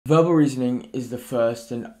Verbal reasoning is the first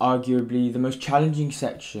and arguably the most challenging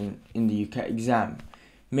section in the UCAT exam,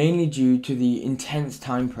 mainly due to the intense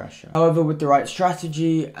time pressure. However, with the right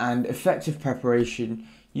strategy and effective preparation,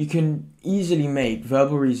 you can easily make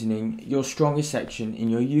verbal reasoning your strongest section in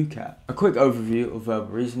your UCAT. A quick overview of verbal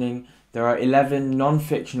reasoning: there are 11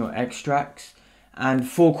 non-fictional extracts and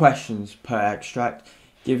 4 questions per extract,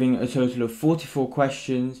 giving a total of 44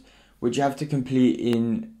 questions, which you have to complete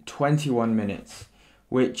in 21 minutes.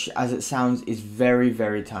 Which, as it sounds, is very,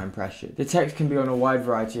 very time pressured. The text can be on a wide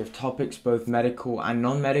variety of topics, both medical and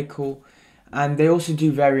non-medical, and they also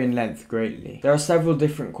do vary in length greatly. There are several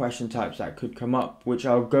different question types that could come up, which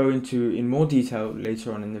I'll go into in more detail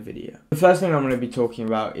later on in the video. The first thing I'm going to be talking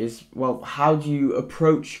about is, well, how do you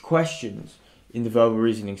approach questions in the verbal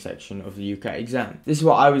reasoning section of the UCAT exam? This is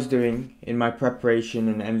what I was doing in my preparation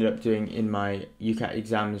and ended up doing in my UCAT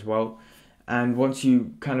exam as well. And once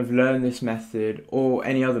you kind of learn this method or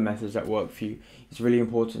any other methods that work for you, it's really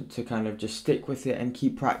important to kind of just stick with it and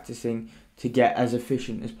keep practicing to get as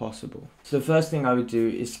efficient as possible. So the first thing I would do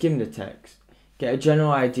is skim the text, get a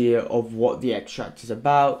general idea of what the extract is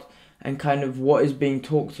about and kind of what is being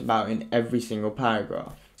talked about in every single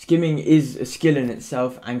paragraph. Skimming is a skill in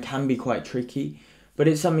itself and can be quite tricky, but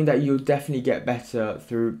it's something that you'll definitely get better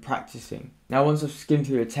through practicing. Now, once I've skimmed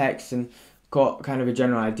through the text and got kind of a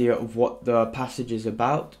general idea of what the passage is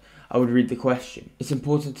about, I would read the question. It's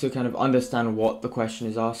important to kind of understand what the question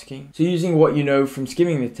is asking. So using what you know from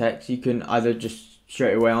skimming the text, you can either just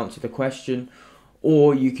straight away answer the question,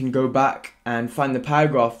 or you can go back and find the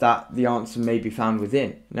paragraph that the answer may be found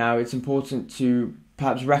within. Now, it's important to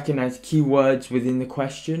perhaps recognize keywords within the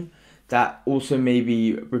question that also may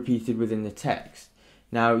be repeated within the text.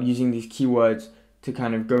 Now, using these keywords to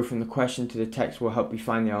kind of go from the question to the text will help you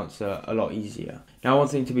find the answer a lot easier. Now, one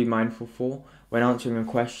thing to be mindful for when answering a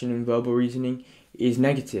question in verbal reasoning is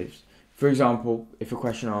negatives. For example, if a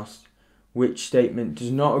question asks, which statement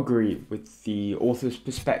does not agree with the author's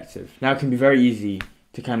perspective? Now, it can be very easy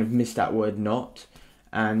to kind of miss that word not,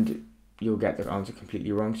 and you'll get the answer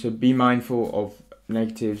completely wrong. So be mindful of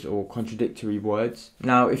negatives or contradictory words.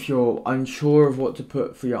 Now, if you're unsure of what to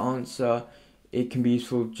put for your answer, it can be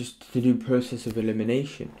useful just to do process of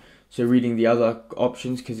elimination. So reading the other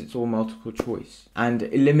options, because it's all multiple choice, and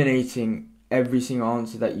eliminating every single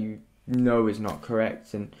answer that you know is not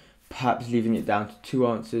correct, and perhaps leaving it down to 2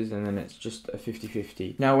 answers, and then it's just a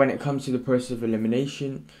 50-50. Now, when it comes to the process of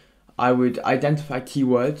elimination, I would identify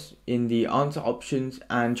keywords in the answer options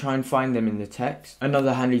and try and find them in the text.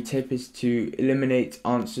 Another handy tip is to eliminate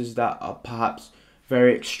answers that are perhaps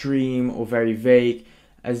very extreme or very vague,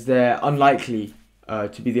 as they're unlikely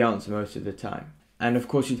to be the answer most of the time. And of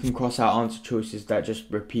course, you can cross out answer choices that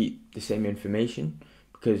just repeat the same information,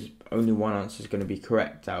 because only one answer is going to be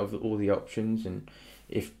correct out of all the options, and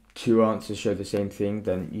if 2 answers show the same thing,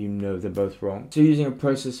 then you know they're both wrong. So using a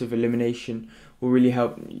process of elimination will really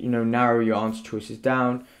help, narrow your answer choices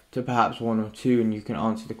down to perhaps 1 or 2, and you can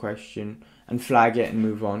answer the question and flag it and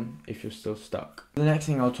move on if you're still stuck. The next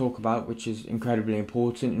thing I'll talk about, which is incredibly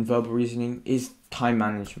important in verbal reasoning, is time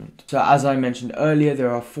management. So as I mentioned earlier,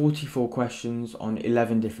 there are 44 questions on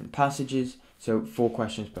 11 different passages, so 4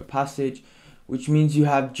 questions per passage, which means you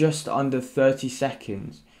have just under 30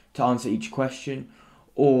 seconds to answer each question,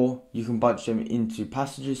 or you can bunch them into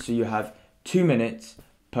passages, so you have 2 minutes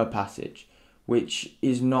per passage, which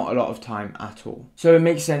is not a lot of time at all. So it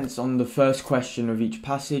makes sense on the first question of each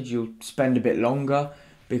passage, you'll spend a bit longer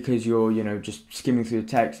because you're, just skimming through the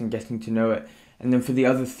text and getting to know it. And then for the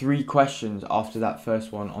other 3 questions after that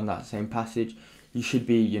first one on that same passage, you should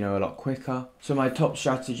be, a lot quicker. So my top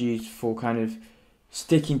strategies for kind of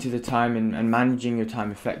sticking to the time and managing your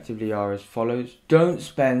time effectively are as follows. Don't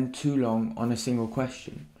spend too long on a single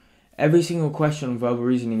question. Every single question on verbal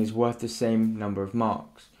reasoning is worth the same number of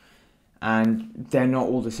marks, and they're not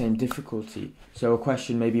all the same difficulty. So a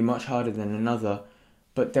question may be much harder than another,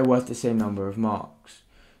 but they're worth the same number of marks.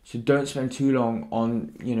 So don't spend too long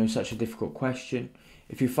on, such a difficult question.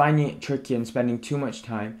 If you're finding it tricky and spending too much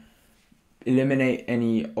time, eliminate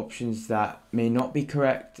any options that may not be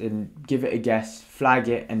correct and give it a guess, flag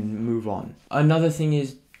it and move on. Another thing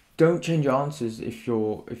is, don't change your answers if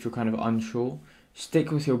you're kind of unsure.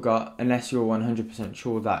 Stick with your gut unless you're 100%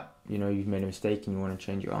 sure that you've made a mistake and you want to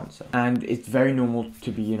change your answer. And it's very normal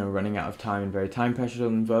to be running out of time and very time pressured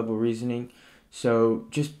on verbal reasoning. So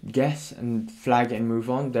just guess and flag it and move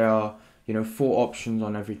on. There are 4 options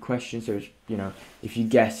on every question, so if you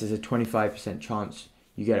guess, there's a 25% chance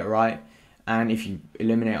you get it right, and if you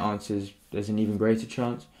eliminate answers, there's an even greater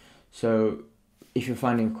chance. So if you're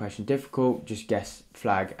finding a question difficult, just guess,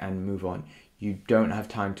 flag and move on. you don't have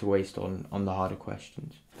time to waste on the harder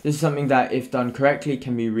questions. This is something that, if done correctly,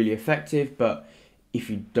 can be really effective, but if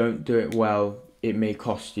you don't do it well, it may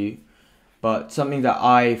cost you. But something that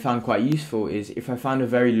I found quite useful is if I found a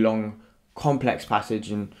very long, complex passage,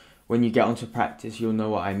 and when you get onto practice, you'll know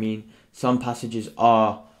what I mean. Some passages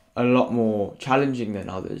are a lot more challenging than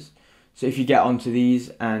others. So if you get onto these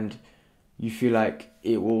and you feel like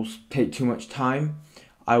it will take too much time,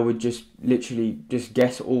 I would just literally just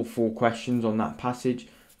guess all 4 questions on that passage,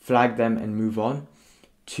 flag them and move on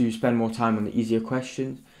to spend more time on the easier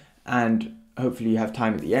questions. And hopefully you have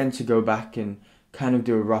time at the end to go back and kind of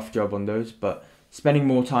do a rough job on those, but spending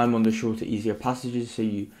more time on the shorter, easier passages so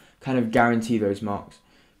you kind of guarantee those marks.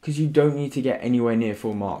 Because you don't need to get anywhere near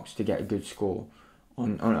full marks to get a good score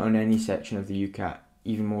on any section of the UCAT,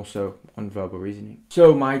 even more so on verbal reasoning.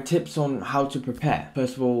 So my tips on how to prepare.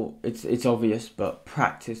 First of all, it's obvious, but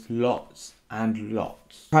practice lots and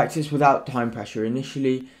lots. Practice without time pressure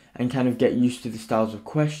initially, and kind of get used to the styles of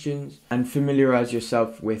questions and familiarize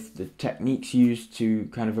yourself with the techniques used to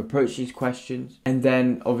kind of approach these questions. And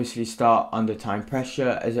then obviously start under time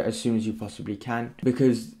pressure as soon as you possibly can,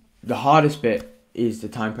 because the hardest bit is the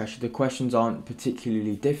time pressure. The questions aren't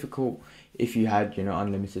particularly difficult if you had,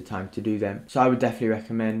 unlimited time to do them. So I would definitely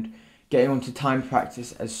recommend getting onto time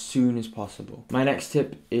practice as soon as possible. My next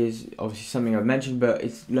tip is obviously something I've mentioned, but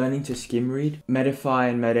it's learning to skim read. Medify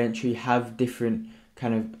and MedEntry have different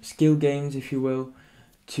kind of skill games, if you will,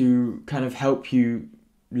 to kind of help you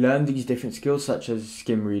learn these different skills, such as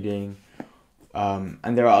skim reading,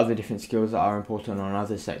 and there are other different skills that are important on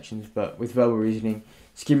other sections, but with verbal reasoning,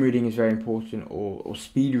 skim reading is very important, or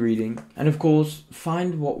speed reading. And of course,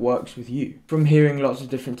 find what works with you. From hearing lots of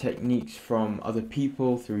different techniques from other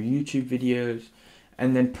people through YouTube videos,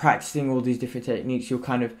 and then practicing all these different techniques, you'll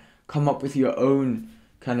kind of come up with your own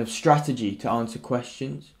kind of strategy to answer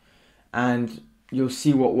questions, and you'll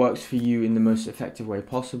see what works for you in the most effective way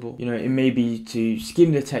possible. It may be to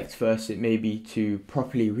skim the text first, it may be to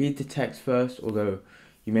properly read the text first, although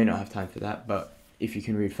you may not have time for that, but if you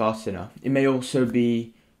can read fast enough. It may also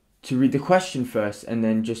be to read the question first and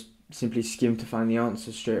then just simply skim to find the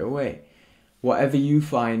answer straight away. Whatever you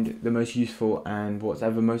find the most useful and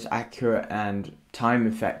whatever most accurate and time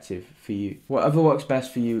effective for you. Whatever works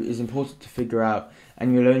best for you is important to figure out,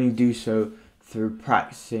 and you'll only do so through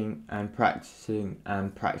practicing and practicing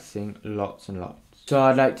and practicing lots and lots. So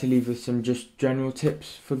I'd like to leave with some just general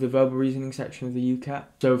tips for the verbal reasoning section of the UCAT.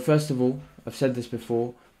 So first of all, I've said this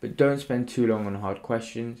before, but don't spend too long on hard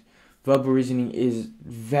questions. Verbal reasoning is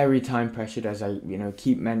very time pressured, as I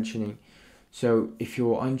keep mentioning. So if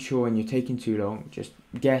you're unsure and you're taking too long, just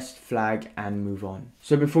guess, flag and move on.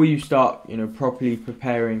 So before you start, properly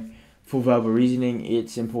preparing for verbal reasoning,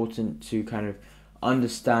 it's important to kind of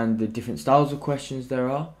understand the different styles of questions there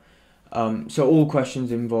are. So all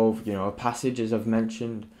questions involve, a passage, as I've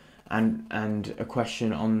mentioned, and a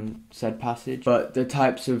question on said passage. But the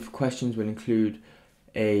types of questions will include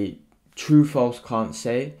a true, false, can't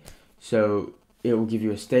say. So it will give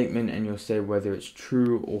you a statement and you'll say whether it's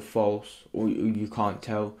true or false, or you can't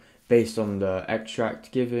tell based on the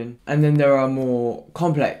extract given. And then there are more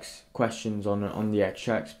complex questions on the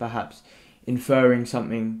extracts, perhaps inferring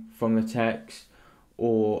something from the text,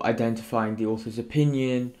 or identifying the author's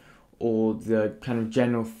opinion, or the kind of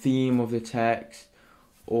general theme of the text,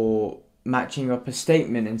 or matching up a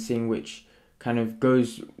statement and seeing which kind of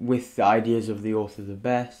goes with the ideas of the author the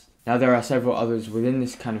best. Now there are several others within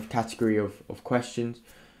this kind of category of questions,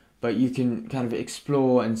 but you can kind of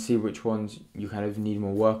explore and see which ones you kind of need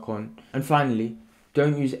more work on. And finally,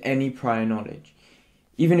 don't use any prior knowledge.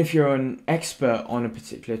 Even if you're an expert on a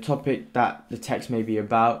particular topic that the text may be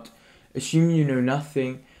about, assume you know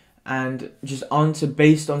nothing and just answer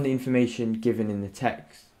based on the information given in the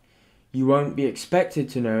text. You won't be expected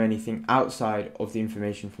to know anything outside of the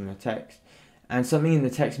information from the text, and something in the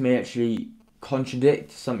text may actually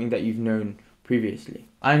contradict something that you've known previously.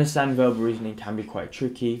 I understand verbal reasoning can be quite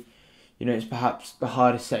tricky. It's perhaps the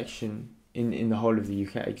hardest section in the whole of the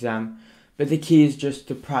UCAT exam, but the key is just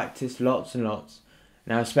to practice lots and lots,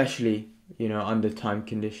 now especially under time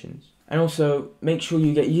conditions. And also, make sure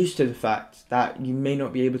you get used to the fact that you may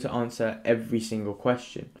not be able to answer every single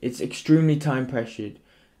question. It's extremely time pressured,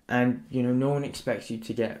 and no one expects you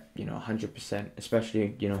to get 100%,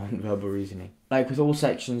 especially on verbal reasoning. Like with all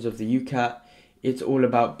sections of the UCAT, it's all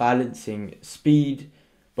about balancing speed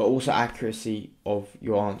but also accuracy of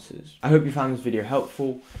your answers. I hope you found this video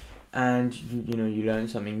helpful and you learned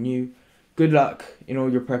something new. Good luck in all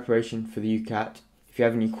your preparation for the UCAT. If you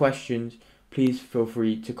have any questions, please feel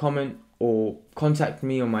free to comment or contact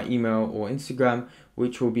me on my email or Instagram,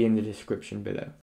 which will be in the description below.